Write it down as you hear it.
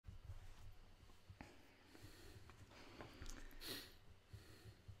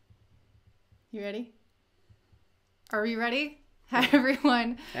You ready? Are we ready? Hi,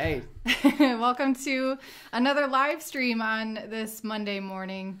 everyone. Hey. Welcome to another live stream on this Monday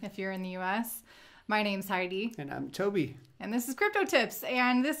morning if you're in the U.S. My name's Heidi. And I'm Toby. And this is Crypto Tips.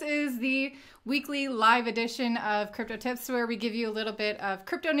 And this is the weekly live edition of Crypto Tips where we give you a little bit of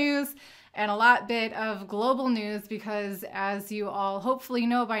crypto news and a bit of global news because, as you all hopefully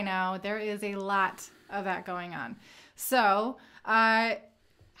know by now, there is a lot of that going on. So,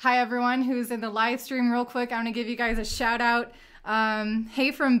 hi everyone who's in the live stream. Real quick, I'm going to give you guys a shout out.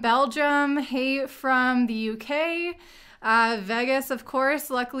 Hey from Belgium. Hey from the UK. Vegas, of course.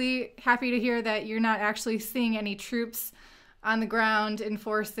 Luckily, happy to hear that you're not actually seeing any troops on the ground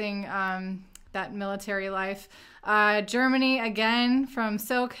enforcing that military life. Germany, again, from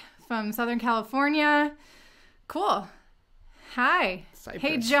Silk, from Southern California. Cool. Hi. Cyprus.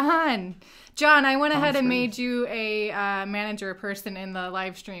 Hey, John. John, I went ahead and made you a manager person in the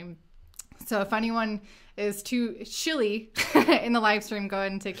live stream. So if anyone is too chilly in the live stream, go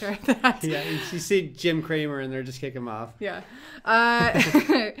ahead and take care of that. Yeah, you see Jim Cramer and they're just kick him off. Yeah.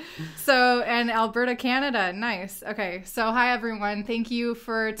 So, and Alberta, Canada. Nice. Okay. So hi, everyone. Thank you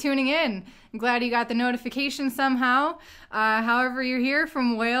for tuning in. I'm glad you got the notification somehow. However, you're here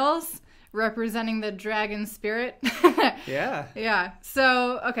from Wales, representing the dragon spirit. Yeah. Yeah.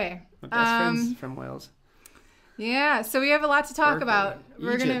 So, okay. My best friend's from Wales. Yeah. So we have a lot to talk about.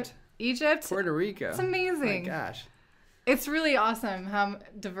 Egypt. Puerto Rico. It's amazing. Oh my gosh. It's really awesome how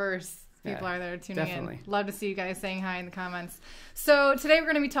diverse people are that are tuning definitely. in. Love to see you guys saying hi in the comments. So today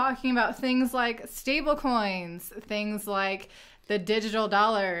we're going to be talking about things like stable coins, things like the digital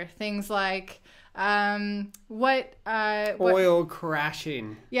dollar, things like oil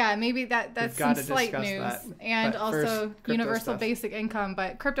crashing. Yeah, maybe that's some slight news. And also universal basic income,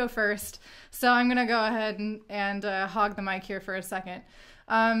 but crypto first. So I'm going to go ahead and hog the mic here for a second.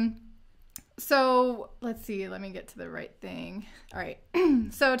 So let's see, let me get to the right thing. All right.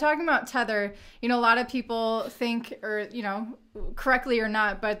 So talking about Tether, a lot of people think, or, correctly or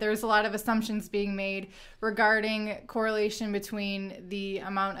not, but there's a lot of assumptions being made regarding correlation between the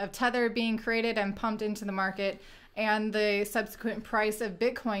amount of Tether being created and pumped into the market and the subsequent price of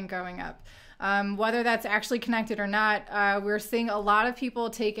Bitcoin going up. Whether that's actually connected or not, we're seeing a lot of people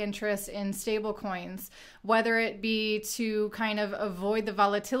take interest in stable coins, whether it be to kind of avoid the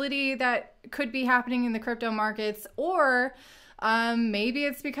volatility that could be happening in the crypto markets, or maybe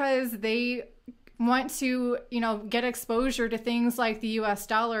it's because they want to, get exposure to things like the US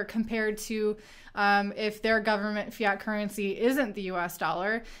dollar compared to if their government fiat currency isn't the US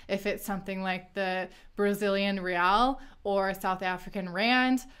dollar, if it's something like the Brazilian real or South African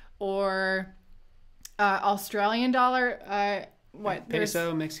rand, or Australian dollar,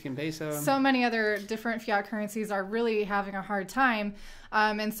 Peso, Mexican peso. So many other different fiat currencies are really having a hard time.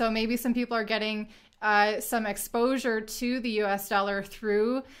 And so maybe some people are getting some exposure to the US dollar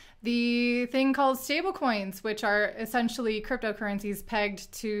through the thing called stablecoins, which are essentially cryptocurrencies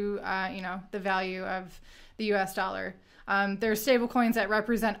pegged to, the value of the US dollar. There's stablecoins that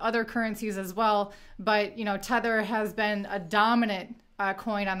represent other currencies as well, but, Tether has been a dominant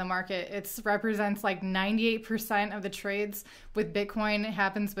coin on the market. It represents like 98% of the trades with Bitcoin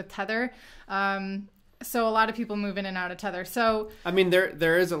happens with Tether. So a lot of people move in and out of Tether. So I mean,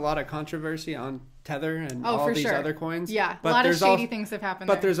 there is a lot of controversy on Tether and all these other coins. Yeah, but a lot of shady things have happened.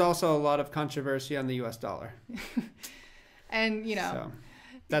 But there's also a lot of controversy on the US dollar. And so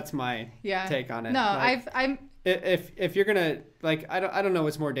that's my take on it. No, I'm if you're gonna, like, I don't know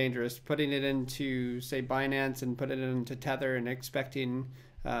what's more dangerous, putting it into, say, Binance and putting it into Tether and expecting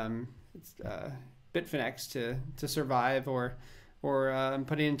Bitfinex to survive, or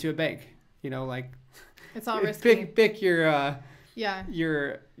putting it into a bank. It's all risky. Pick your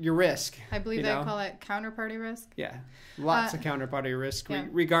risk. I believe they call it counterparty risk. Yeah, lots of counterparty risk,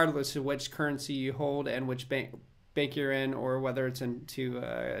 regardless of which currency you hold and which bank you're in, or whether it's into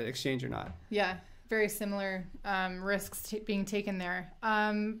exchange or not. Yeah. Very similar risks being taken there.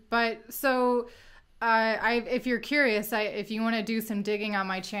 But so if you're curious, if you want to do some digging on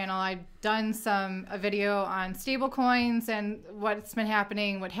my channel, I've done a video on stable coins and what's been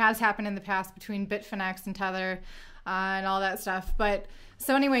happening, what has happened in the past between Bitfinex and Tether and all that stuff. But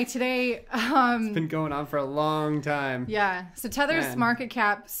so anyway, today... it's been going on for a long time. Yeah. So Tether's market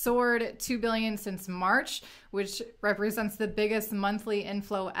cap soared $2 billion since March, which represents the biggest monthly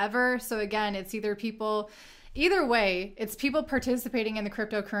inflow ever. So again, it's either way, it's people participating in the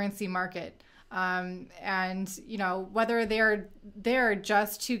cryptocurrency market. And, whether they're there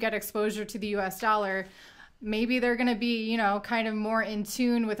just to get exposure to the US dollar, maybe they're going to be, kind of more in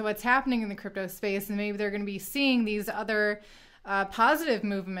tune with what's happening in the crypto space. And maybe they're going to be seeing these other positive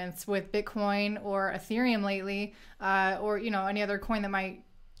movements with Bitcoin or Ethereum lately, or, you know, any other coin that might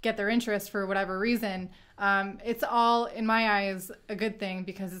get their interest for whatever reason. It's all, in my eyes, a good thing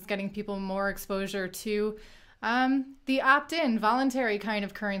because it's getting people more exposure to the opt-in, voluntary kind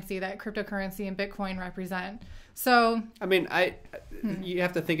of currency that cryptocurrency and Bitcoin represent. So, I mean, you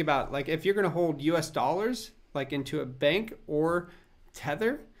have to think about, like, if you're going to hold US dollars, like, into a bank or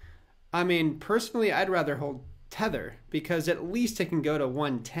Tether, I mean, personally, I'd rather hold Tether because at least it can go to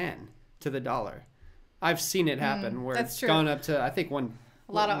 110 to the dollar. I've seen it happen where it's gone up to, I think, a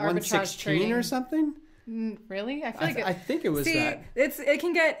lot of arbitrage 116 trading or something. Really? I feel like I think it was that. It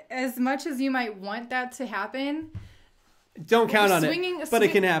can get as much as you might want that to happen. Don't count on it, but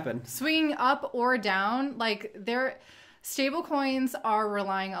it can happen. Swinging up or down, like stable coins are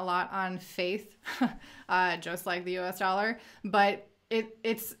relying a lot on faith, just like the US dollar, but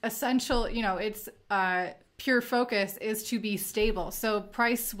it's essential, you know, it's pure focus is to be stable. So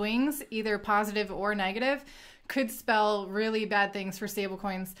price swings, either positive or negative, could spell really bad things for stable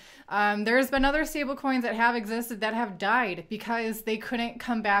coins. There's been other stable coins that have existed that have died because they couldn't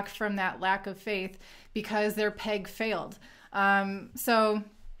come back from that lack of faith because their peg failed. So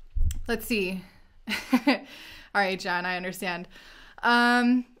let's see. All right, John, I understand.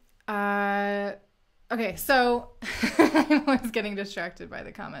 Okay, so I was getting distracted by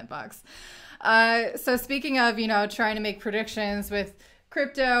the comment box. So speaking of, you know, trying to make predictions with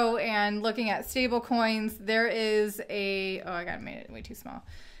crypto and looking at stable coins, there is I made it way too small.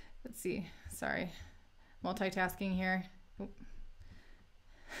 Let's see. Sorry. Multitasking here.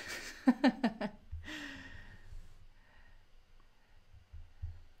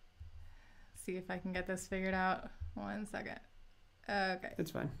 See if I can get this figured out. 1 second. Okay.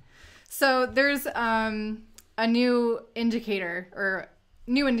 It's fine. So there's a new indicator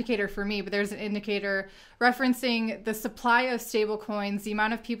for me, but there's an indicator referencing the supply of stable coins, the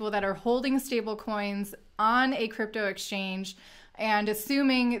amount of people that are holding stable coins on a crypto exchange, and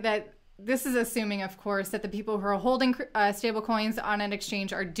assuming, of course, that the people who are holding stable coins on an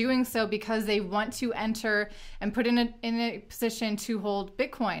exchange are doing so because they want to enter and put in a position to hold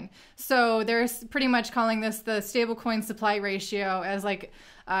Bitcoin. So they're pretty much calling this the stablecoin supply ratio as like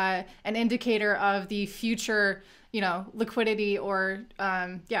an indicator of the future, you know, liquidity or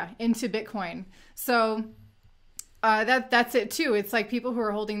into Bitcoin. So that's it too. It's like people who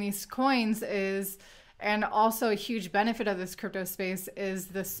are holding these coins and also a huge benefit of this crypto space is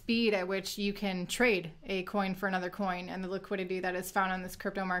the speed at which you can trade a coin for another coin and the liquidity that is found on this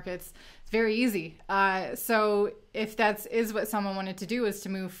crypto markets. It's very easy. So if that is what someone wanted to do, is to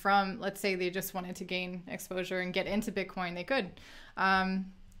move from, let's say they just wanted to gain exposure and get into Bitcoin, they could.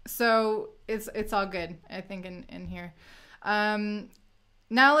 So it's all good, I think, in here.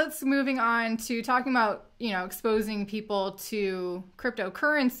 Now let's moving on to talking about, you know, exposing people to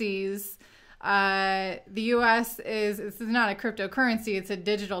cryptocurrencies. The US this is not a cryptocurrency, it's a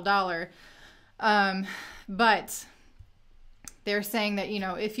digital dollar. But they're saying that, you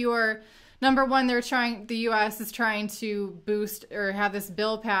know, if you're, number one, the US is trying to boost or have this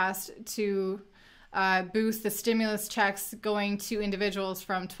bill passed to boost the stimulus checks going to individuals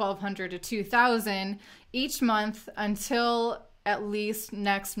from $1,200 to $2,000 each month until at least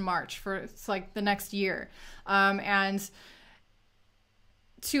next March, for it's like the next year. And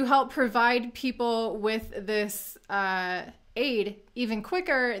to help provide people with this aid even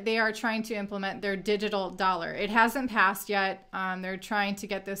quicker, they are trying to implement their digital dollar. It hasn't passed yet. They're trying to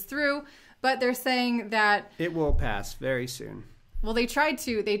get this through, but they're saying that it will pass very soon. Well, they tried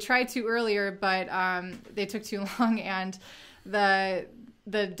to earlier, but they took too long, and the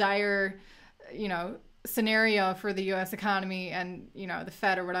dire, you know, scenario for the U.S. economy and, you know, the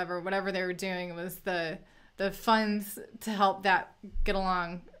Fed or whatever they were doing was the funds to help that get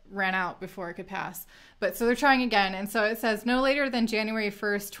along ran out before it could pass. But so they're trying again. And so it says, no later than January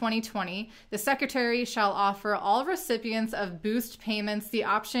 1st, 2020, the Secretary shall offer all recipients of boost payments the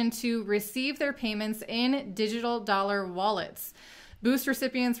option to receive their payments in digital dollar wallets. Boost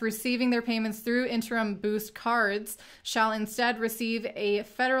recipients receiving their payments through interim boost cards shall instead receive a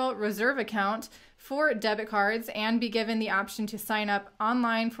Federal Reserve account for debit cards and be given the option to sign up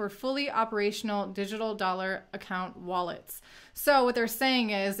online for fully operational digital dollar account wallets. So what they're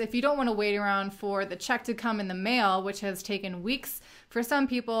saying is, if you don't want to wait around for the check to come in the mail, which has taken weeks for some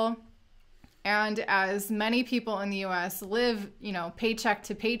people, and as many people in the U.S. live, you know, paycheck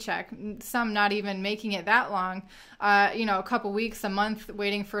to paycheck, some not even making it that long, you know, a couple weeks, a month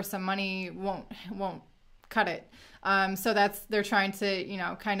waiting for some money won't cut it. So they're trying to, you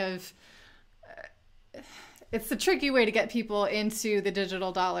know, kind of it's a tricky way to get people into the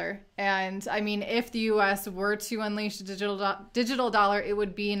digital dollar. And I mean, if the US were to unleash the digital dollar, it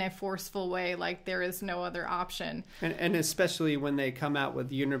would be in a forceful way. Like there is no other option. And especially when they come out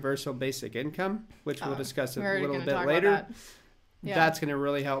with universal basic income, which we'll discuss a little bit later. Yeah. That's going to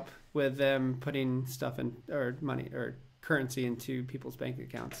really help with them putting stuff in, or money or currency into people's bank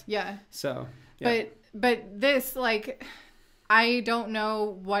accounts. Yeah. So, yeah. But this, like, I don't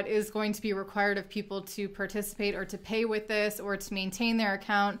know what is going to be required of people to participate or to pay with this or to maintain their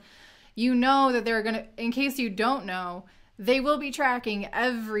account. You know that they're going to, in case you don't know, they will be tracking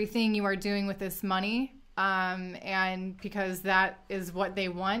everything you are doing with this money. And because that is what they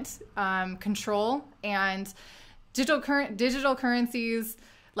want, control. And digital currencies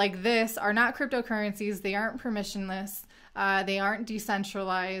like this are not cryptocurrencies. They aren't permissionless. They aren't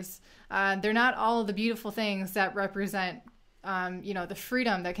decentralized. They're not all the beautiful things that represent the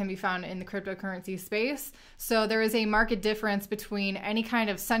freedom that can be found in the cryptocurrency space. So there is a marked difference between any kind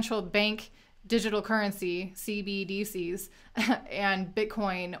of central bank digital currency, CBDCs, and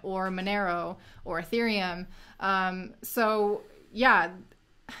Bitcoin or Monero or Ethereum. So yeah,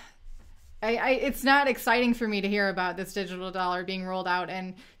 it's not exciting for me to hear about this digital dollar being rolled out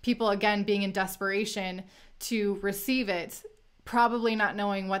and people again being in desperation to receive it, probably not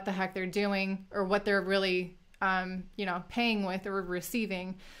knowing what the heck they're doing or what they're really paying with or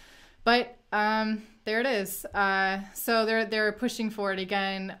receiving. But there it is. So they're pushing for it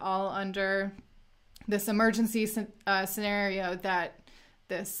again, all under this emergency scenario that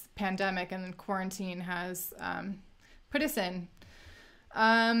this pandemic and quarantine has put us in.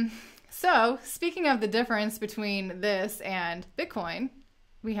 So speaking of the difference between this and Bitcoin,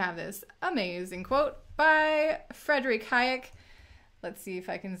 we have this amazing quote by Frederick Hayek. Let's see if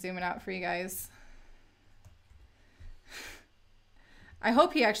I can zoom it out for you guys. I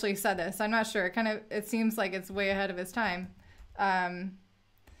hope he actually said this. I'm not sure. It seems like it's way ahead of his time. And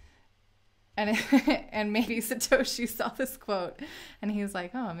maybe Satoshi saw this quote and he's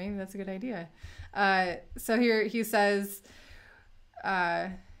like, oh, maybe that's a good idea. So here he says,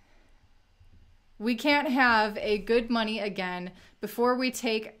 we can't have a good money again before we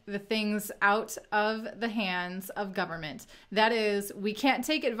take the things out of the hands of government. That is, we can't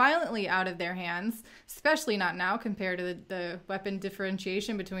take it violently out of their hands, especially not now compared to the weapon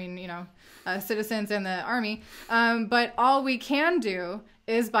differentiation between, citizens and the army. But all we can do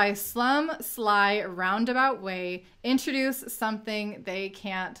is by some sly roundabout way, introduce something they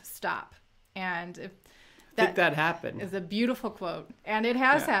can't stop. And if that happened. Is a beautiful quote, and it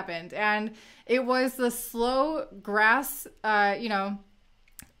has happened, and it was the slow grass, the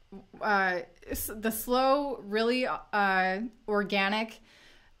slow, really organic,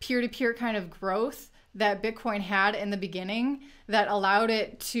 peer-to-peer kind of growth that Bitcoin had in the beginning that allowed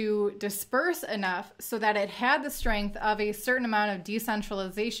it to disperse enough so that it had the strength of a certain amount of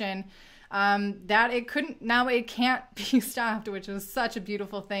decentralization that it can't be stopped, which is such a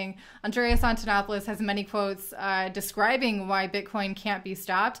beautiful thing. Andreas Antonopoulos has many quotes describing why Bitcoin can't be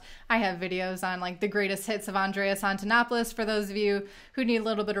stopped. I have videos on like the greatest hits of Andreas Antonopoulos for those of you who need a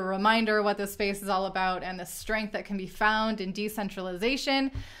little bit of a reminder what this space is all about and the strength that can be found in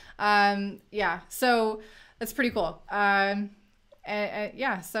decentralization. So that's pretty cool. So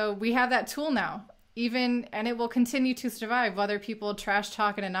we have that tool now. And it will continue to survive, whether people trash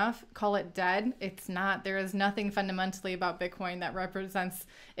talk it enough, call it dead. It's not. There is nothing fundamentally about Bitcoin that represents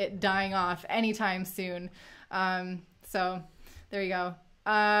it dying off anytime soon. So there you go.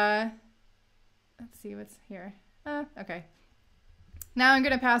 Let's see what's here. Okay. Now I'm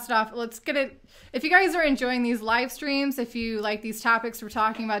going to pass it off. Let's get it. If you guys are enjoying these live streams, if you like these topics we're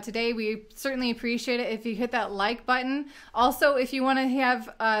talking about today, we certainly appreciate it if you hit that like button. Also, if you want to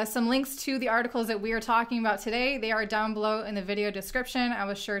have some links to the articles that we are talking about today, they are down below in the video description. I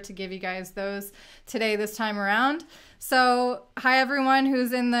was sure to give you guys those today this time around. So hi everyone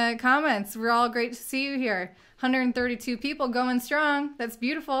who's in the comments. We're all great to see you here. 132 people going strong. That's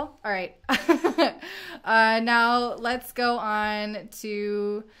beautiful. All right. Now let's go on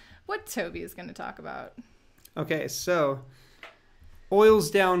to what Toby is going to talk about. Okay, so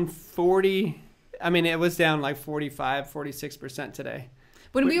oil's down 40. I mean, it was down like 45, 46% today.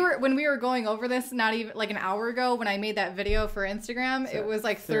 When we were going over this, not even like an hour ago, when I made that video for Instagram, so it was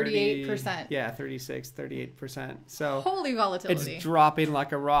like 38%. Yeah, 36, 38%. So holy volatility. It's dropping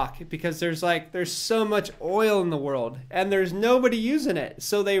like a rock because there's so much oil in the world and there's nobody using it.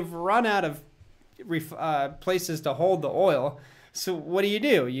 So they've run out of places to hold the oil. So what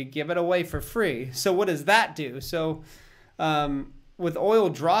do? You give it away for free. So what does that do? So with oil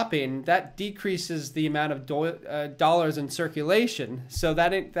dropping, that decreases the amount of dollars in circulation. So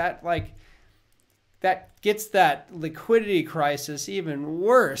that that gets that liquidity crisis even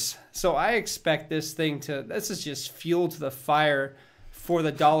worse. So I expect this is just fuel to the fire for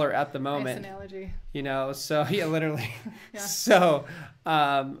the dollar at the moment. Nice analogy. You know, so yeah, literally. Yeah. So,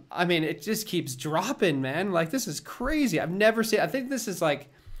 I mean, it just keeps dropping, man. Like, this is crazy. I've never seen, I think this is like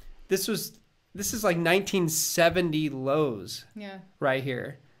 1970 lows. Yeah. Right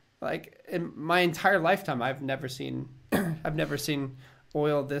here. Like, in my entire lifetime, I've never seen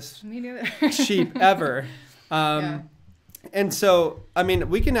oil this Me neither. cheap ever. Yeah. And so, I mean,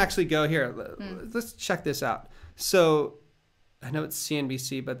 we can actually go here. Let's check this out. So, I know it's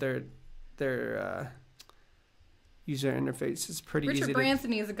CNBC, but their user interface is pretty easy. Richard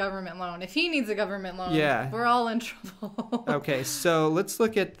Branson needs a government loan. If he needs a government loan, we're all in trouble. Okay, so let's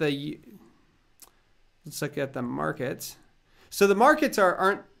look at the markets. So the markets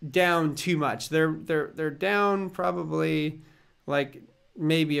aren't down too much. They're down probably like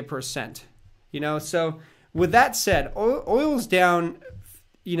maybe 1%. You know, so with that said, oil's down.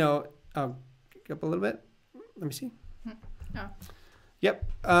 You know, up a little bit. Let me see. Oh. Yep.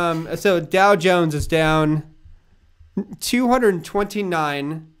 So Dow Jones is down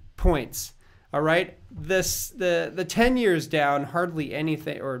 229 points. All right. The 10 years down hardly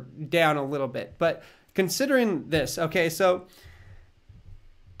anything, or down a little bit. But considering this, okay, so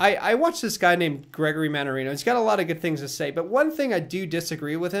I watched this guy named Gregory Mannarino. He's got a lot of good things to say, but one thing I do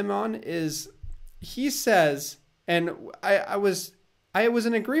disagree with him on is he says, and I was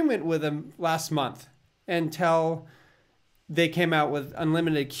in agreement with him last month until they came out with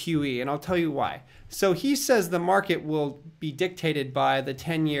unlimited QE, and I'll tell you why. So he says the market will be dictated by the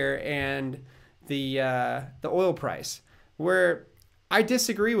 10-year and the oil price, where I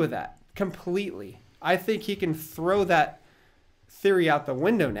disagree with that completely. I think he can throw that theory out the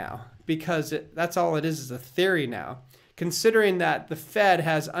window now, because that's all it is a theory now. Considering that the Fed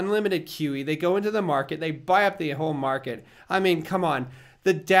has unlimited QE, they go into the market, they buy up the whole market. I mean, come on.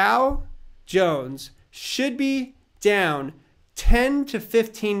 The Dow Jones should be down 10 to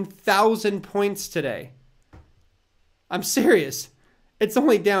 15,000 points today. I'm serious. It's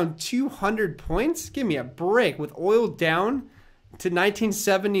only down 200 points? Give me a break. With oil down to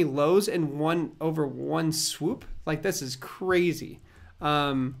 1970 lows in one swoop? Like, this is crazy.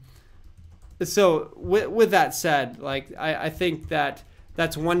 So with that said, like, I think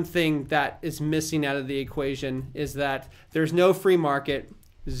that's one thing that is missing out of the equation, is that there's no free market.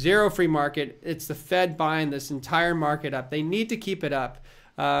 Zero free market. It's the Fed buying this entire market up. They need to keep it up.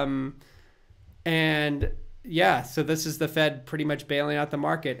 And yeah, so this is the Fed pretty much bailing out the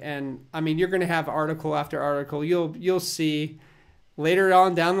market. And I mean, you're going to have article after article. You'll see later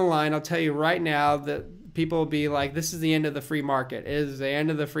on down the line, I'll tell you right now, that people will be like, this is the end of the free market. It is the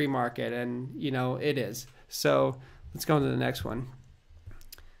end of the free market. And, you know, it is. So let's go on to the next one.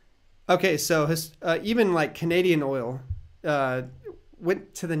 Okay, so even like Canadian oil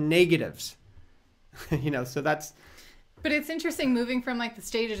went to the negatives. You know, so that's... But it's interesting moving from like the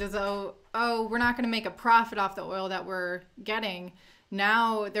stages as we're not going to make a profit off the oil that we're getting.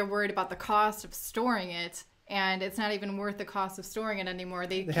 Now they're worried about the cost of storing it, and it's not even worth the cost of storing it anymore.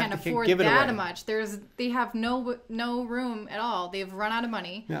 They can't afford that much. They have no room at all. They've run out of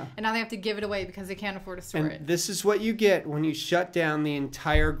money, and now they have to give it away because they can't afford to store it. This is what you get when you shut down the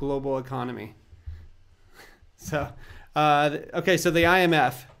entire global economy. So... okay, so the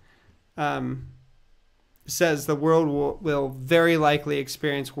IMF says the world will very likely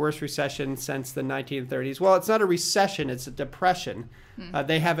experience worst recession since the 1930s. Well, it's not a recession, it's a depression.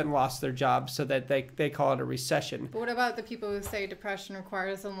 They haven't lost their jobs, so that they call it a recession. But what about the people who say depression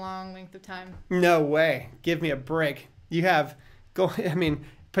requires a long length of time? No way. Give me a break. You have,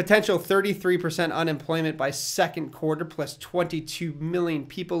 potential 33% unemployment by second quarter, plus 22 million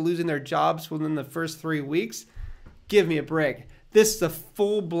people losing their jobs within the first 3 weeks. Give me a break. This is a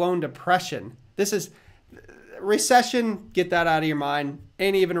full-blown depression. This is recession. Get that out of your mind.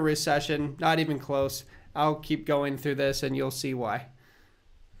 Ain't even a recession. Not even close. I'll keep going through this and you'll see why.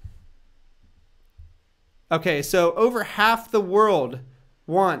 Okay, so over half the world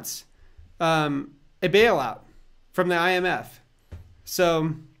wants a bailout from the IMF.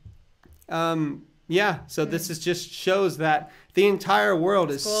 So, so this is just shows that the entire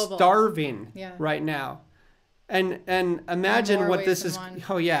world is starving right now. And imagine what this is.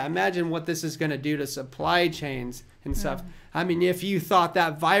 Imagine what this is going to do to supply chains and stuff. I mean, if you thought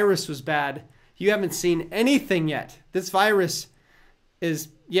that virus was bad, you haven't seen anything yet. This virus is,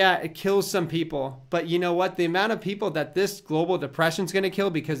 it kills some people, but you know what? The amount of people that this global depression is going to kill,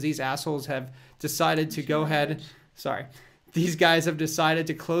 because these assholes have decided to go ahead. These guys have decided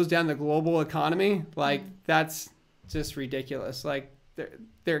to close down the global economy. Like, that's just ridiculous. Like,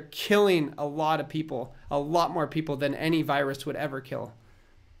 they're killing a lot of people, a lot more people than any virus would ever kill.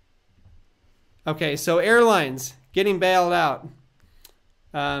 Okay, so airlines getting bailed out.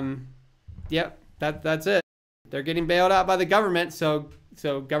 Yep, that's it. They're getting bailed out by the government, so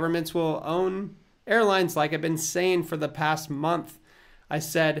governments will own airlines, like I've been saying for the past month. I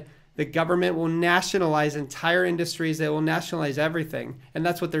said the government will nationalize entire industries. They will nationalize everything, and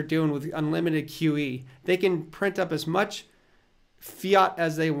that's what they're doing with unlimited QE. They can print up as much fiat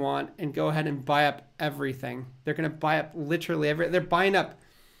as they want and go ahead and buy up everything. They're going to buy up literally everything. They're buying up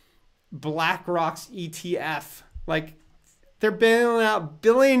BlackRock's ETF. Like, they're bailing out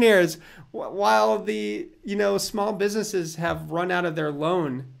billionaires while the, small businesses have run out of their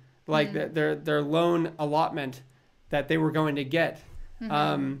loan, like their loan allotment that they were going to get.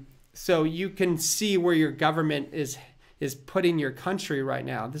 So you can see where your government is putting your country right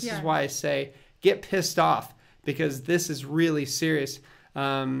now. This is why I say get pissed off, because this is really serious.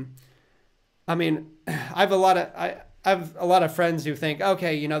 I mean, I have a lot of friends who think,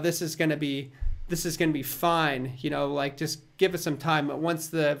 okay, this is going to be fine. Like, just give it some time. But once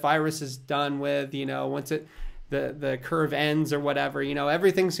the virus is done with, once the curve ends or whatever,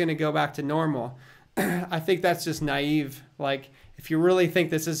 everything's going to go back to normal. I think that's just naive. Like, if you really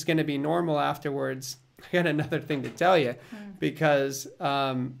think this is going to be normal afterwards, I got another thing to tell you, because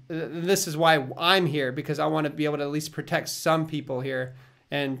this is why I'm here, because I want to be able to at least protect some people here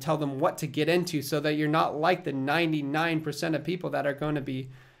and tell them what to get into, so that you're not like the 99% of people that are going to be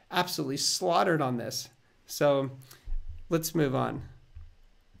absolutely slaughtered on this. So let's move on.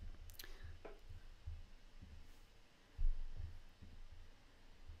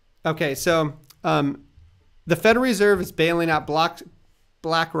 Okay, so the Federal Reserve is bailing out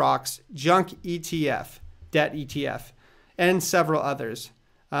BlackRock's junk ETF, debt ETF, and several others.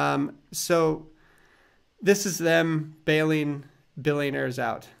 So this is them bailing billionaires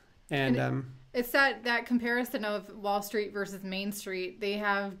out. And it's that comparison of Wall Street versus Main Street. They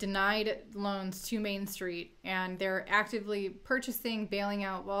have denied loans to Main Street, and they're actively purchasing, bailing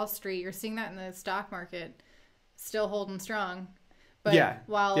out Wall Street. You're seeing that in the stock market, still holding strong. But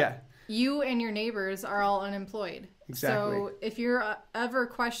while you and your neighbors are all unemployed. Exactly. So if you're ever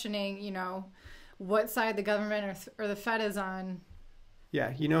questioning, what side the government or the Fed is on,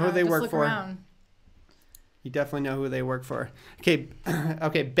 you know who they work for. Around. You definitely know who they work for.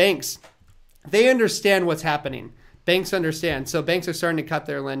 Okay, banks. They understand what's happening. Banks understand. So banks are starting to cut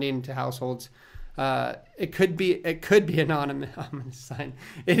their lending to households. It could be an ominous sign.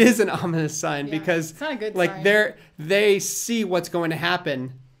 It is an ominous sign, because it's not a good sign. They see what's going to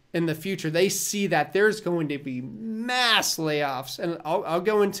happen in the future. They see that there's going to be mass layoffs, and I'll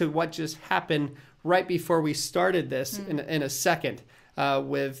go into what just happened right before we started this in a second,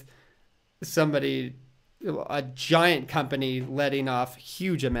 with somebody, a giant company letting off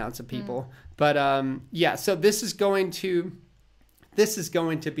huge amounts of people. But so this is going to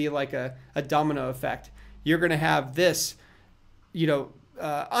be like a domino effect. You're going to have this,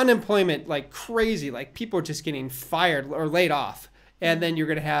 unemployment like crazy, like people are just getting fired or laid off. And then you're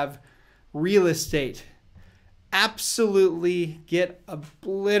going to have real estate absolutely get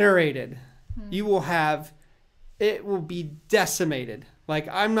obliterated. You will have, it will be decimated. Like,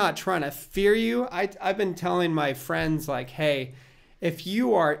 I'm not trying to fear you. I've been telling my friends, like, hey, if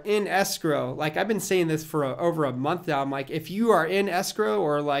you are in escrow, like I've been saying this for over a month now. I'm like, if you are in escrow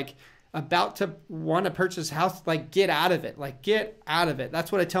or like about to want to purchase a house, like get out of it. Like, get out of it.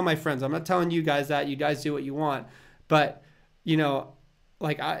 That's what I tell my friends. I'm not telling you guys that. You guys do what you want. But,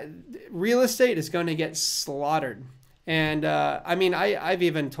 real estate is going to get slaughtered. And I've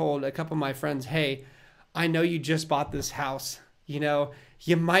even told a couple of my friends, hey, I know you just bought this house.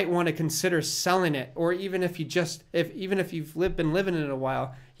 You might want to consider selling it, or even if you've been living in it a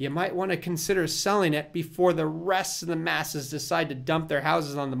while, you might want to consider selling it before the rest of the masses decide to dump their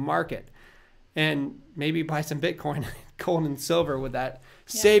houses on the market, and maybe buy some Bitcoin, gold, and silver with that.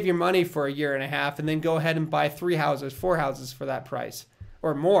 Yeah. Save your money for a year and a half, and then go ahead and buy 3 houses, 4 houses for that price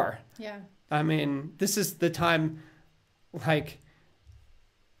or more. Yeah. I mean, this is the time. Like,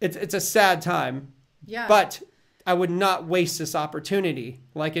 it's a sad time. Yeah. But I would not waste this opportunity.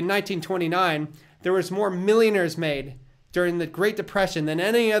 Like in 1929, there was more millionaires made during the Great Depression than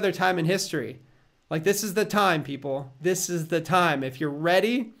any other time in history. Like, this is the time, people. This is the time. If you're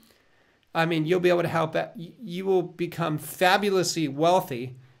ready, you'll be able to help. You will become fabulously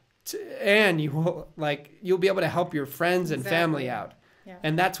wealthy, and you'll be able to help your friends and family out. Yeah.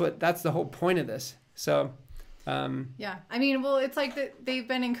 And that's the whole point of this. So, it's like they've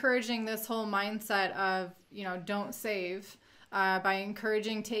been encouraging this whole mindset of, don't save, by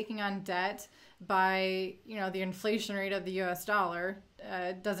encouraging taking on debt. by, the inflation rate of the US dollar,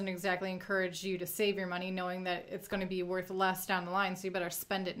 doesn't exactly encourage you to save your money knowing that it's going to be worth less down the line. So you better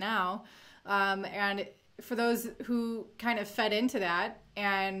spend it now. And for those who kind of fed into that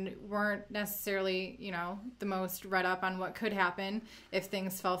and weren't necessarily, the most read up on what could happen if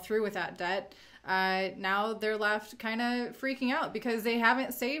things fell through with that debt, now they're left kind of freaking out because they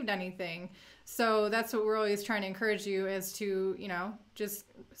haven't saved anything. So that's what we're always trying to encourage you is to, just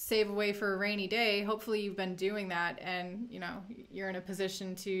save away for a rainy day. Hopefully you've been doing that and, you're in a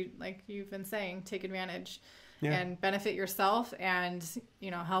position to, like you've been saying, take advantage and benefit yourself and,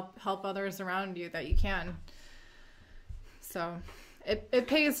 help others around you that you can. So it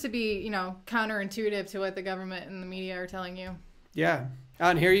pays to be, counterintuitive to what the government and the media are telling you. Yeah.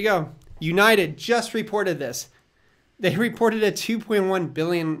 And here you go. United just reported this. They reported a $2.1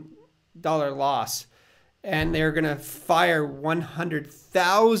 billion loss, and they're going to fire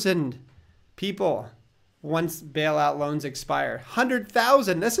 100,000 people once bailout loans expire.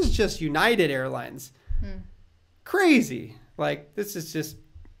 100,000. This is just United Airlines. Crazy. Like, this is just,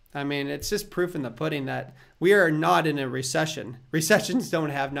 it's just proof in the pudding that we are not in a recession. Recessions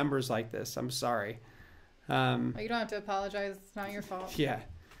don't have numbers like this. I'm sorry. You don't have to apologize. It's not your fault. Yeah.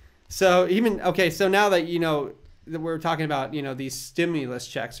 So so now that, that we're talking about, these stimulus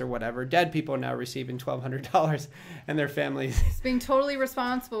checks or whatever, dead people are now receiving $1,200 and their families. It's being totally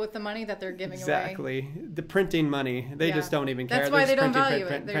responsible with the money that they're giving away. Exactly. The printing money. They just don't even care. That's why they don't value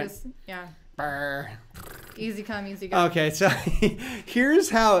it. They're just, Brr. Easy come, easy go. Okay, so here's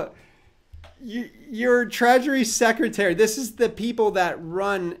how your Treasury Secretary, this is the people that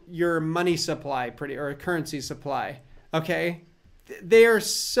run your money supply or currency supply, okay? They are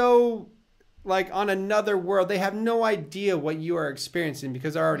so like on another world. They have no idea what you are experiencing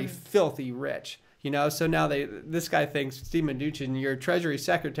because they're already filthy rich, So now this guy thinks, Steve Mnuchin, your Treasury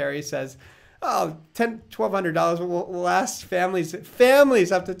Secretary, says, oh, $1,200 will last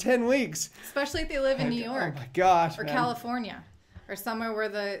families up to 10 weeks. Especially if they live in New York. Oh my gosh, or man. California, or somewhere where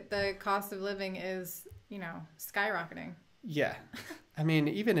the cost of living is, skyrocketing. Yeah.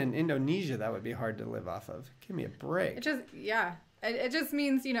 Even in Indonesia, that would be hard to live off of. Give me a break. It just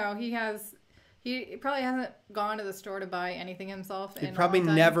means, he probably hasn't gone to the store to buy anything himself. He probably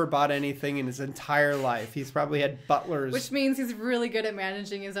never bought anything in his entire life. He's probably had butlers. Which means he's really good at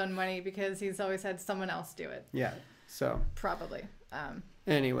managing his own money because he's always had someone else do it. Yeah. So. Probably.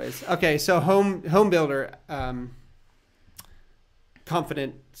 Anyways. Okay. So home builder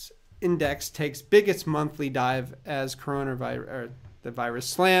confidence index takes biggest monthly dive as the virus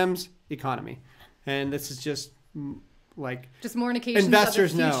slams economy. And this is just just more indications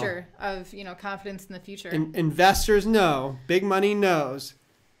investors of the future of confidence in the future. Investors know, big money knows,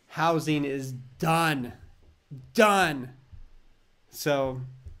 housing is done. So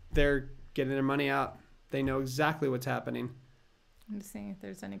they're getting their money out. They know exactly what's happening. I'm just seeing if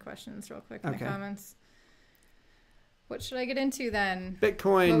there's any questions real quick in the comments. What should I get into then?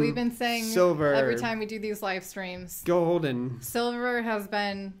 Bitcoin. What we've been saying silver, every time we do these live streams. Gold and silver has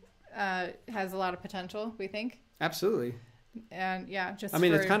a lot of potential, we think. Absolutely. And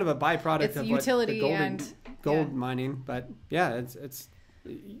it's kind of a byproduct its of utility gold mining, but it's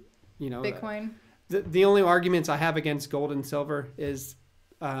Bitcoin. The only arguments I have against gold and silver is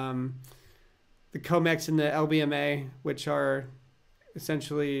the COMEX and the LBMA, which are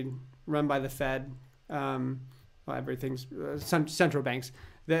essentially run by the Fed. Everything's central banks.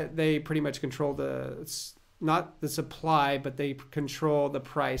 That they pretty much control not the supply, but they control the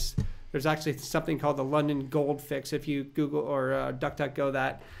price. There's actually something called the London Gold Fix. If you Google or DuckDuckGo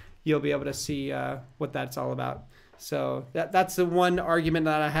that, you'll be able to see what that's all about. So that's the one argument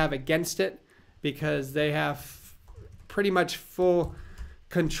that I have against it, because they have pretty much full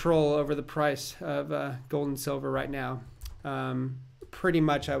control over the price of gold and silver right now. Pretty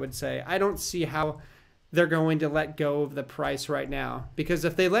much, I would say. I don't see how they're going to let go of the price right now, because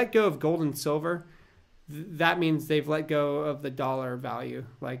if they let go of gold and silver, that means they've let go of the dollar value.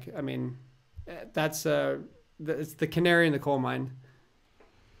 That's it's the canary in the coal mine.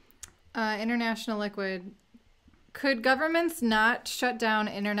 International Liquid. Could governments not shut down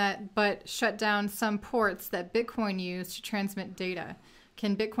internet, but shut down some ports that Bitcoin use to transmit data?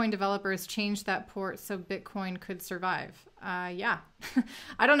 Can Bitcoin developers change that port so Bitcoin could survive? Yeah.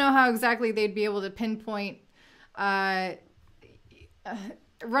 I don't know how exactly they'd be able to pinpoint.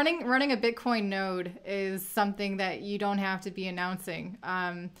 Running a Bitcoin node is something that you don't have to be announcing.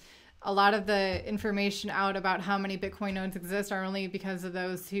 A lot of the information out about how many Bitcoin nodes exist are only because of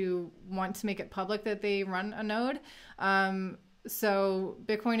those who want to make it public that they run a node. So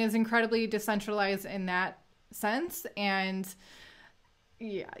Bitcoin is incredibly decentralized in that sense. And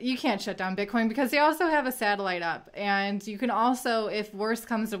Yeah, you can't shut down Bitcoin because they also have a satellite up. And you can also, if worse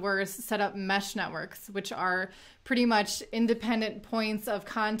comes to worse, set up mesh networks, which are pretty much independent points of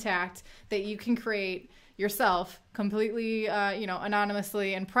contact that you can create yourself completely,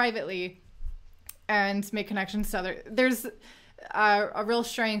 anonymously and privately, and make connections to other. There's a real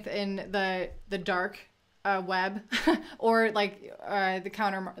strength in the dark web or like the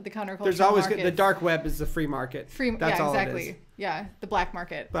counterculture. There's always market. The dark web is the free market. That's all exactly. it is. Yeah, the black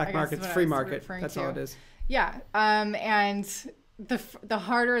market. Black market's free market. That's all it is. Yeah, and the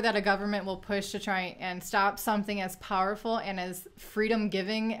harder that a government will push to try and stop something as powerful and as freedom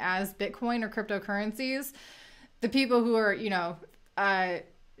giving as Bitcoin or cryptocurrencies, the people who are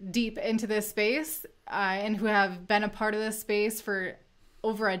deep into this space and who have been a part of this space for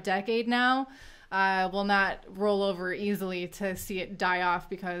over a decade now will not roll over easily to see it die off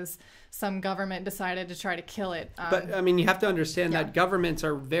because some government decided to try to kill it. But I mean, you have to understand that governments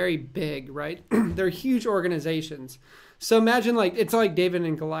are very big, right? They're huge organizations. So imagine it's like David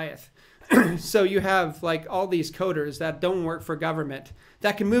and Goliath. So you have like all these coders that don't work for government,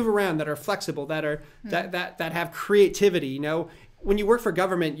 that can move around, that are flexible, that are that have creativity. You know, when you work for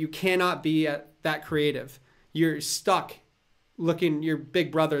government, you cannot be that creative. You're stuck. Your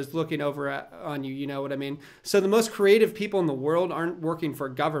big brother's looking over on you, you know what I mean? So the most creative people in the world aren't working for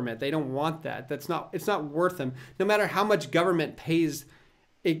government. They don't want that. It's not worth them. No matter how much government pays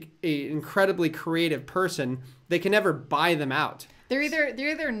a incredibly creative person, they can never buy them out. They're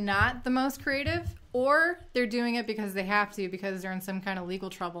either not the most creative, or they're doing it because they have to, because they're in some kind of legal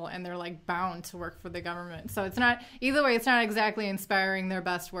trouble and they're like bound to work for the government. So it's not, either way, it's not exactly inspiring their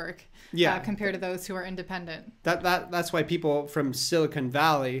best work compared to those who are independent. That's why people from Silicon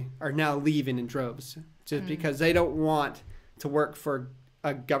Valley are now leaving in droves, just because they don't want to work for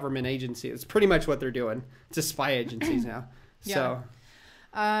a government agency. It's pretty much what they're doing. It's a spy agencies now. So,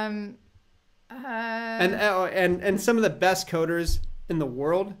 and some of the best coders in the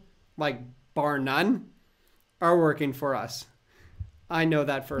world, like bar none, are working for us. I know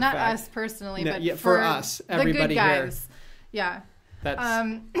that for a fact. Not us personally, but for us, everybody the good guys. Here.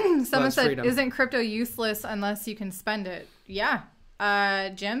 Yeah. Someone said, freedom. "Isn't crypto useless unless you can spend it?" Yeah,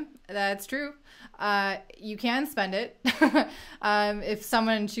 Jim, that's true. You can spend it. If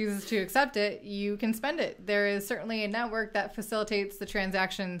someone chooses to accept it, you can spend it. There is certainly a network that facilitates the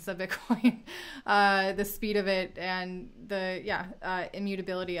transactions of Bitcoin, the speed of it, and the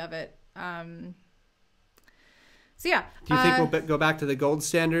immutability of it. So yeah. Do you think we'll go back to the gold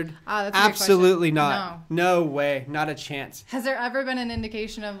standard? That's a Absolutely not. No way. Not a chance. Has there ever been an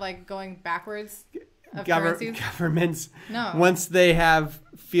indication of like going backwards? Governments, once they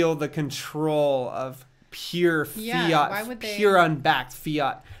feel the control of pure fiat, pure unbacked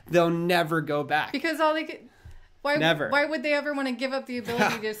fiat, they'll never go back. Because all they could, never. Why would they ever want to give up the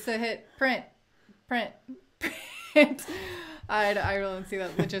ability just to hit print? I don't see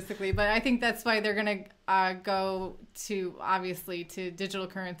that logistically, but I think that's why they're going to go to, obviously, to digital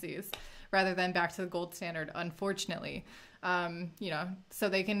currencies rather than back to the gold standard, unfortunately. So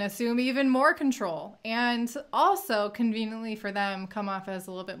they can assume even more control and also conveniently for them come off as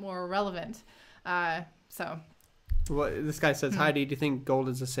a little bit more relevant. Well, this guy says, Heidi, do you think gold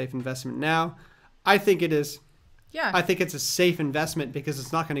is a safe investment now? I think it is. Yeah. I think it's a safe investment because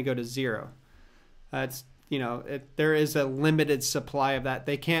it's not going to go to zero. There is a limited supply of that.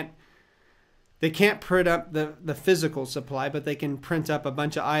 They can't print up the physical supply, but they can print up a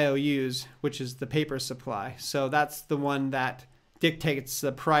bunch of IOUs, which is the paper supply. So that's the one that dictates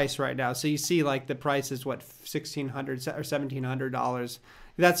the price right now. So you see like the price is $1,600 or $1,700.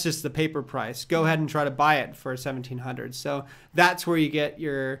 That's just the paper price. Go ahead and try to buy it for $1,700. So that's where you get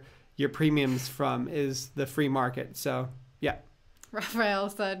your premiums from, is the free market. So yeah. Raphael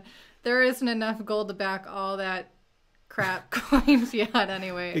said, there isn't enough gold to back all that crap coin fiat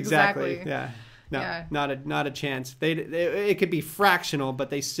anyway. Exactly. Yeah. No, yeah. Not a chance. It could be fractional, but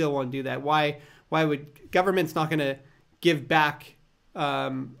they still won't do that. Why would government's not going to give back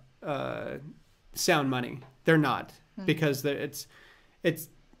sound money? They're not, because it's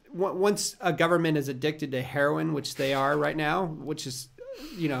once a government is addicted to heroin, which they are right now, which is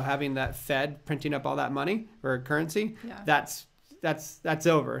having that Fed printing up all that money or currency. Yeah. That's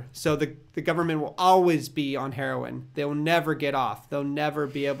over. So the government will always be on heroin. They'll never get off. They'll never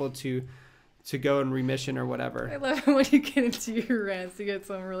be able to go in remission or whatever. I love when you get into your rants. You get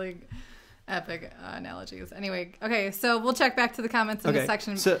some really epic analogies. Anyway, okay, so we'll check back to the comments in this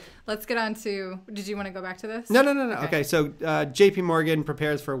section. So, let's get on to... Did you want to go back to this? No. Okay, so JP Morgan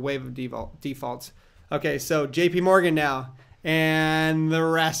prepares for a wave of defaults. Okay, so JP Morgan now. And the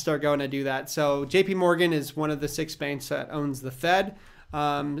rest are going to do that. So JP Morgan is one of the 6 banks that owns the Fed.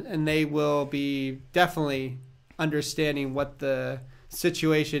 and they will be definitely understanding what the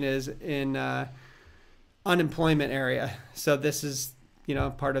situation is in unemployment area. So this is,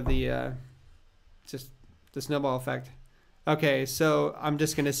 part of the just the snowball effect. Okay, so I'm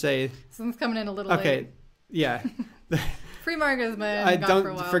just gonna say someone's coming in a little late. Okay, yeah. Free market has been I gone don't for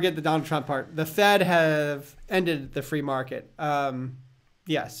a while. forget the Donald Trump part. The Fed have ended the free market.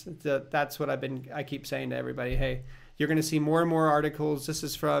 Yes, that's what I keep saying to everybody. Hey, you're going to see more and more articles. This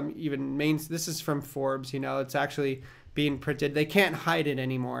is from this is from Forbes. It's actually being printed. They can't hide it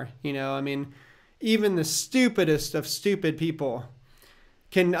anymore. Even the stupidest of stupid people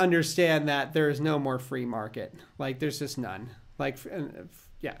can understand that there is no more free market. Like, there's just none.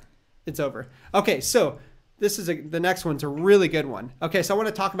 Yeah, it's over. Okay, so the next one's a really good one. Okay, so I want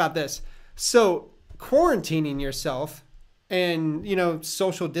to talk about this. So quarantining yourself and,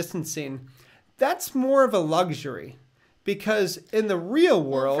 social distancing, that's more of a luxury, because in the real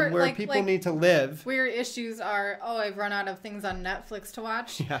world where people need to live. Where issues are, I've run out of things on Netflix to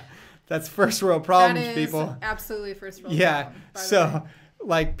watch. Yeah, that's first world problems, that is people. Absolutely first world problem. Yeah, so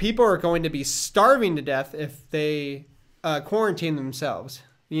people are going to be starving to death if they quarantine themselves.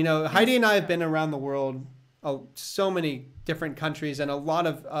 Heidi and I have been around the world, so many different countries, and a lot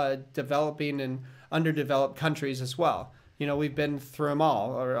of developing and underdeveloped countries as well. We've been through them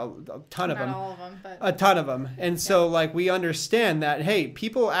all, or a ton of them. Not all of them, but a ton of them. And so we understand that, hey,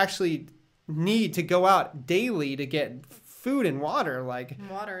 people actually need to go out daily to get food and water, and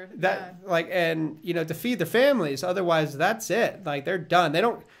to feed their families. Otherwise, that's it. They're done. They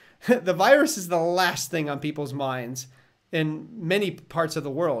don't. The virus is the last thing on people's minds in many parts of the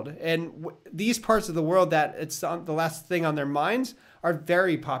world, and these parts of the world that it's the last thing on their minds are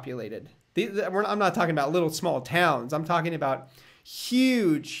very populated. I'm not talking about little small towns. I'm talking about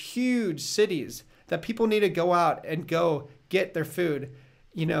huge cities that people need to go out and go get their food,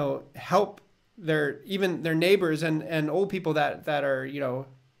 help their neighbors and old people that are,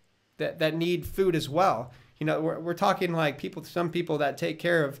 that need food as well. We're talking some people that take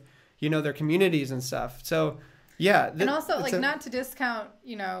care of, their communities and stuff. So yeah. And also not to discount,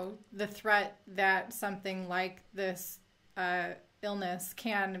 the threat that something like this, illness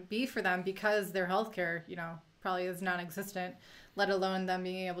can be for them, because their healthcare, probably is non-existent, let alone them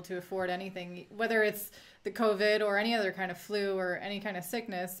being able to afford anything, whether it's the COVID or any other kind of flu or any kind of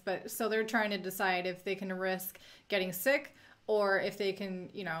sickness. But so they're trying to decide if they can risk getting sick or if they can,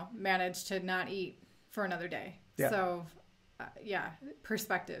 manage to not eat for another day. Yeah. So,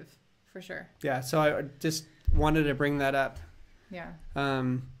 perspective for sure. Yeah. So I just wanted to bring that up. Yeah.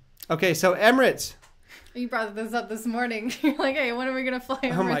 Okay. So Emirates. You brought this up this morning. You're like, hey, when are we going to fly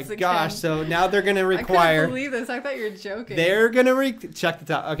Emirates Oh my again? gosh. So now they're going to require... I couldn't believe this. I thought you were joking. They're going to... Check the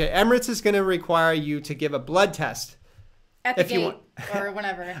top. Okay, Emirates is going to require you to give a blood test. At the gate or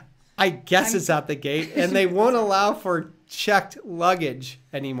whenever. I guess it's at the gate. And they won't allow for checked luggage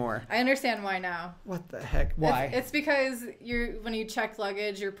anymore. I understand why now. What the heck? Why? It's because when you check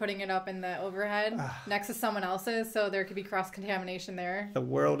luggage, you're putting it up in the overhead next to someone else's, so there could be cross-contamination there. The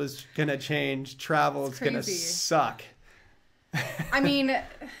world is going to change. Travel is going to suck. I mean...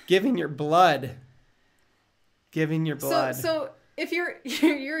 Giving your blood. So if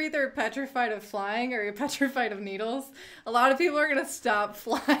you're either petrified of flying or you're petrified of needles, a lot of people are going to stop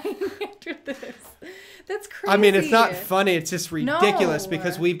flying after this. That's crazy. I mean, it's not funny. It's just ridiculous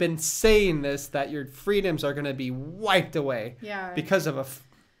because we've been saying this, that your freedoms are going to be wiped away because of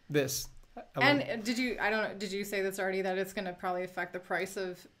this. And did you say this already, that it's going to probably affect the price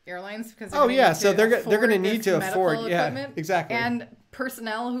of airlines? Because so they're going to need to afford equipment, exactly. And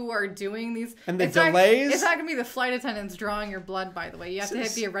personnel who are doing these, and the delays. It's not going to be the flight attendants drawing your blood, by the way. You have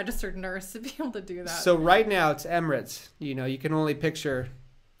to be a registered nurse to be able to do that. So right now it's Emirates. You can only picture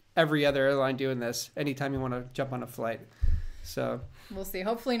every other airline doing this anytime you want to jump on a flight. So we'll see.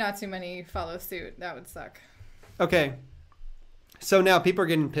 Hopefully not too many follow suit. That would suck. Okay. So now people are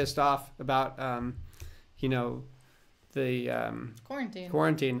getting pissed off about, the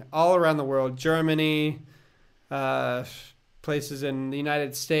quarantine all around the world. Germany, places in the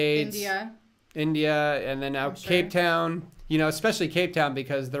United States, India, and then now Cape Town. Especially Cape Town,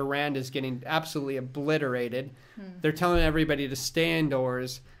 because their rand is getting absolutely obliterated. They're telling everybody to stay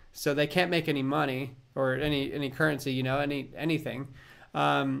indoors, so they can't make any money or any currency, anything.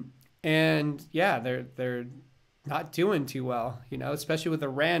 And yeah, they're not doing too well, especially with the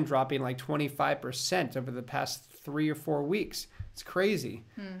rand dropping 25% over the past 3 or 4 weeks. It's crazy.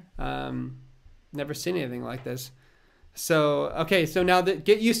 Never seen anything like this. So, okay, so now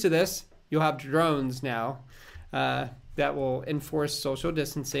get used to this. You'll have drones now that will enforce social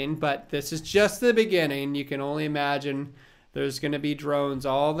distancing, but this is just the beginning. You can only imagine There's going to be drones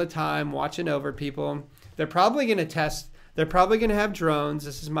all the time watching over people. They're probably going to test. They're probably going to have drones.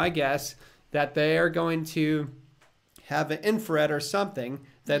 This is my guess that they are going to have an infrared or something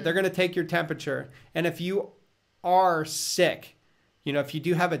that they're going to take your temperature. And if you are sick, if you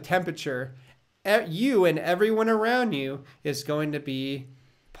do have a temperature, you and everyone around you is going to be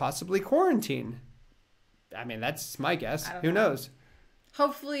possibly quarantined. I mean, that's my guess. Who knows?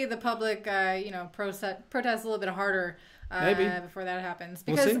 Hopefully the public, protest a little bit harder Maybe before that happens.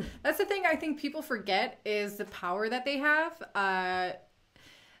 Because that's the thing I think people forget is the power that they have.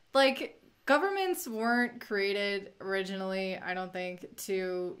 Governments weren't created originally, I don't think,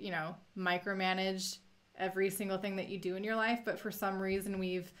 to, micromanage every single thing that you do in your life. But for some reason,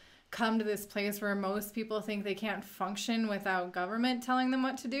 we've come to this place where most people think they can't function without government telling them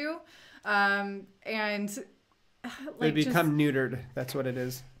what to do. They become neutered. That's what it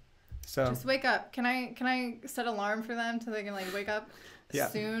is. So just wake up. Can I set an alarm for them so they can wake up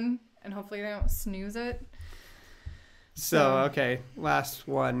soon and hopefully they don't snooze it? So okay, last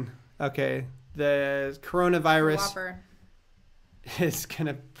one. Okay, the coronavirus is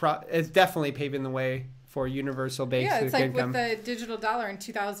it's definitely paving the way for universal basic income. Yeah, it's like with the digital dollar and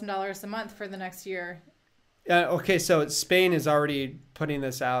 $2,000 a month for the next year. Okay, so Spain is already putting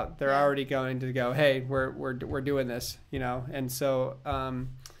this out. They're already going to go, hey, we're doing this, and so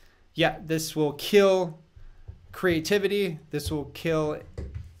this will kill creativity. This will kill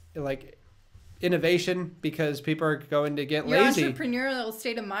innovation because people are going to get lazy. Your entrepreneurial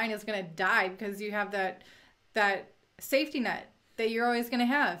state of mind is going to die because you have that safety net that you're always going to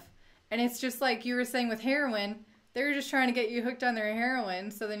have. And it's just like you were saying with heroin, they're just trying to get you hooked on their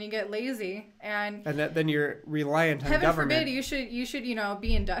heroin, so then you get lazy and then you're reliant on heaven government. Heaven forbid you should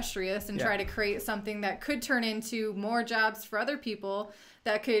be industrious and try to create something that could turn into more jobs for other people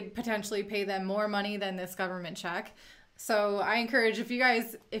that could potentially pay them more money than this government check. So I encourage if you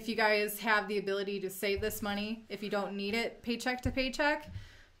guys have the ability to save this money, if you don't need it paycheck to paycheck,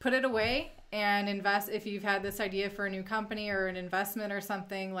 put it away and invest. If you've had this idea for a new company or an investment or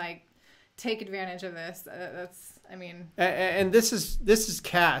something, take advantage of this. And this is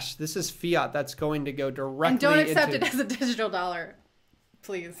cash. This is fiat that's going to go directly. And don't accept it as a digital dollar,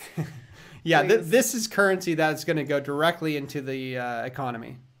 please. Yeah, please. This is currency that's going to go directly into the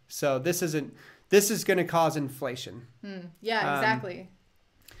economy. So this is going to cause inflation. Yeah, exactly.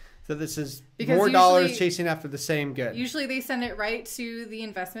 So this is because more dollars chasing after the same good. Usually they send it right to the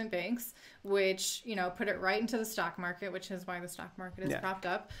investment banks, which, put it right into the stock market, which is why the stock market is propped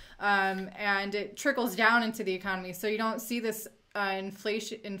up. And it trickles down into the economy. So you don't see this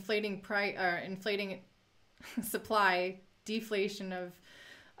inflating supply, deflation of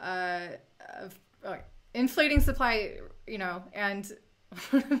inflating supply, and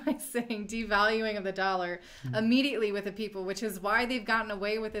what am I saying? Devaluing of the dollar immediately with the people, which is why they've gotten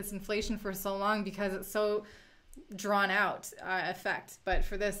away with this inflation for so long, because it's so drawn out effect. But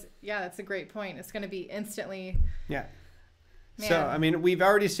for this, that's a great point. It's going to be instantly. Yeah. Man, so, we've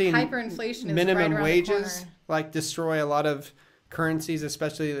already seen hyperinflation is minimum right wages destroy a lot of currencies,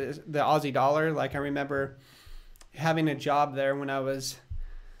 especially the Aussie dollar. I remember having a job there when I was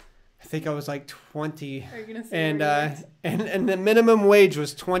 20, and the minimum wage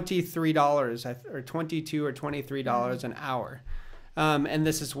was $23 or $22 or $23 an hour, and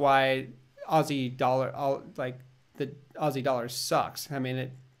this is why the Aussie dollar sucks.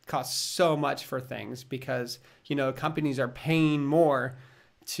 It costs so much for things because companies are paying more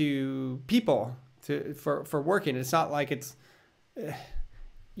to people for working. It's not like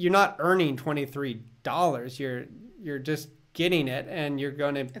you're not earning $23. You're just getting it, and you're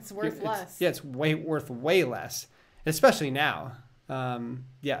going to. It's worth less. It's worth way less, especially now.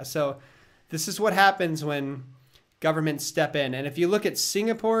 So this is what happens when governments step in. And if you look at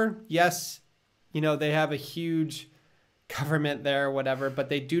Singapore, yes, they have a huge government there, whatever, but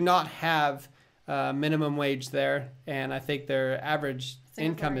they do not have minimum wage there, and I think their average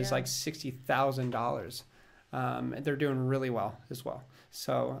income is $60,000. They're doing really well as well.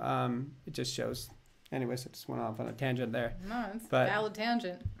 So it just shows. Anyways, I just went off on a tangent there. No, it's a valid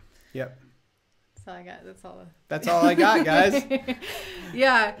tangent. Yep. That's all I got. That's all I got, guys.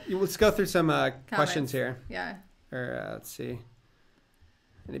 Yeah. Let's go through some questions here. Yeah. Or let's see.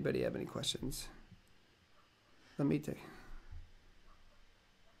 Anybody have any questions? Let me take.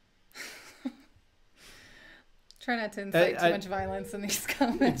 Try not to incite too much violence in these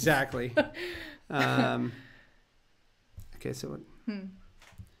comments. Exactly. Okay, so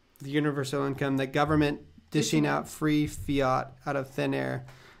the universal income, the government dishing out free fiat out of thin air.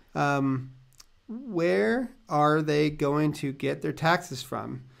 Where are they going to get their taxes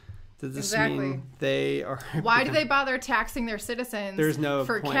from? Does this Exactly. mean they are... Why do they bother taxing their citizens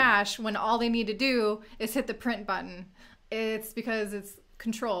for point. cash when all they need to do is hit the print button? It's because it's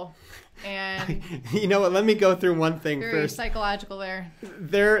control. And you know what? Let me go through one thing very first. psychological there.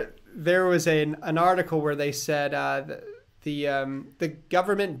 There was an article where they said the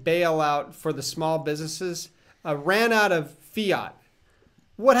government bailout for the small businesses ran out of fiat.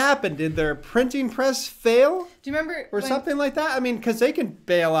 What happened? Did their printing press fail? Do you remember? Or something like that? I mean, because they can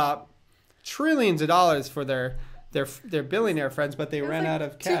bail out trillions of dollars for their billionaire friends, but they ran out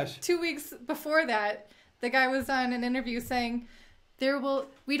of cash. 2 weeks before that, the guy was on an interview saying,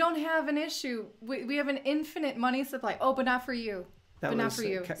 we don't have an issue. We have an infinite money supply. Oh, but not for you. But not for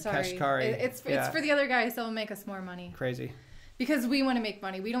you. Sorry. Kashkari. It's for the other guys that will make us more money. Crazy. Because we want to make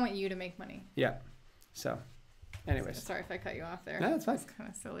money. We don't want you to make money. Yeah. So, anyways. Sorry if I cut you off there. No, that's fine. It's kind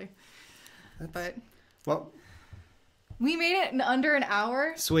of silly. Well, we made it in under an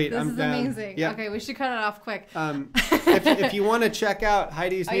hour. Sweet. This is amazing. Yep. Okay, we should cut it off quick. If you want to check out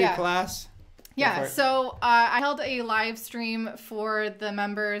Heidi's new class. Yeah, so I held a live stream for the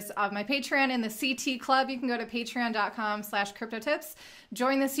members of my Patreon in the CT Club. You can go to patreon.com/cryptotips.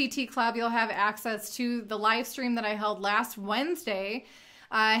 Join the CT Club. You'll have access to the live stream that I held last Wednesday.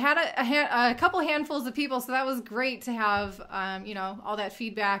 I had a couple handfuls of people, so that was great to have, all that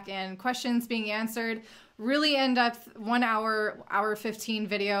feedback and questions being answered. Really in-depth 1 hour 15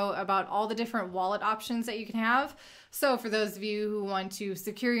 video about all the different wallet options that you can have. So for those of you who want to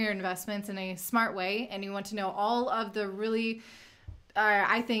secure your investments in a smart way and you want to know all of the really,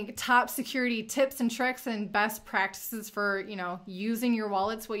 I think, top security tips and tricks and best practices for, using your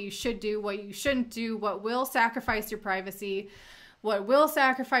wallets, what you should do, what you shouldn't do, what will sacrifice your privacy, what will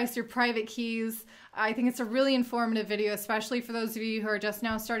sacrifice your private keys. I think it's a really informative video, especially for those of you who are just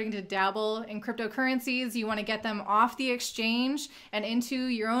now starting to dabble in cryptocurrencies. You want to get them off the exchange and into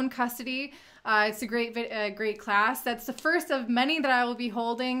your own custody. It's a great class. That's the first of many that I will be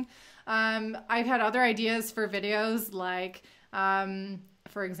holding. I've had other ideas for videos like,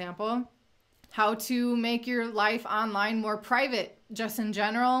 for example, how to make your life online more private, just in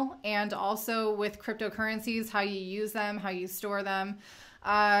general, and also with cryptocurrencies, how you use them, how you store them.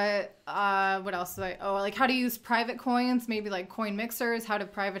 What else? Like how to use private coins, maybe like coin mixers, how to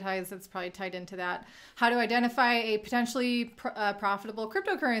privatize, that's probably tied into that. How to identify a potentially profitable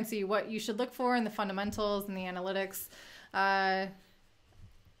cryptocurrency, what you should look for in the fundamentals and the analytics. And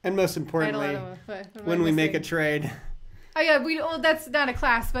most importantly, when we make a trade. Oh yeah, that's not a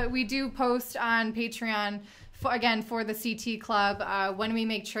class, but we do post on Patreon for the CT Club when we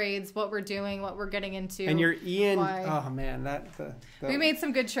make trades, what we're doing, what we're getting into. And you're Ian. Oh man, we made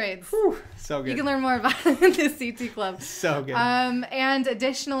some good trades. Whew, so good. You can learn more about it in the CT Club. So good. And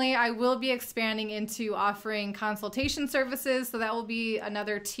additionally, I will be expanding into offering consultation services, so that will be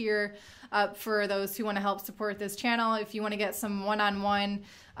another tier up for those who want to help support this channel. If you want to get some one-on-one,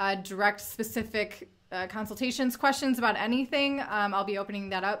 direct, specific consultations, questions about anything, I'll be opening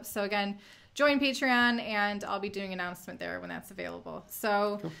that up. So again, join Patreon and I'll be doing an announcement there when that's available.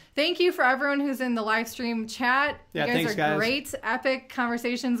 So cool. Thank you for everyone who's in the live stream chat. Yeah, you guys guys. Great, epic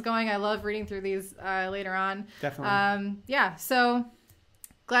conversations going. I love reading through these later on. Definitely. So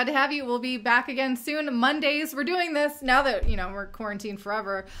glad to have you. We'll be back again soon. Mondays, we're doing this now that, we're quarantined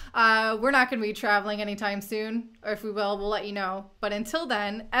forever. We're not going to be traveling anytime soon, or if we will, we'll let you know. But until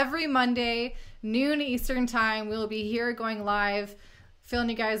then, every Monday, noon Eastern time, we'll be here going live, filling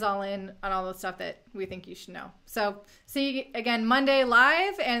you guys all in on all the stuff that we think you should know. So see you again Monday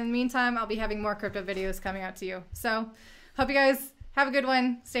live. And in the meantime, I'll be having more crypto videos coming out to you. So hope you guys have a good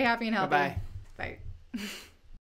one. Stay happy and healthy. Bye-bye. Bye.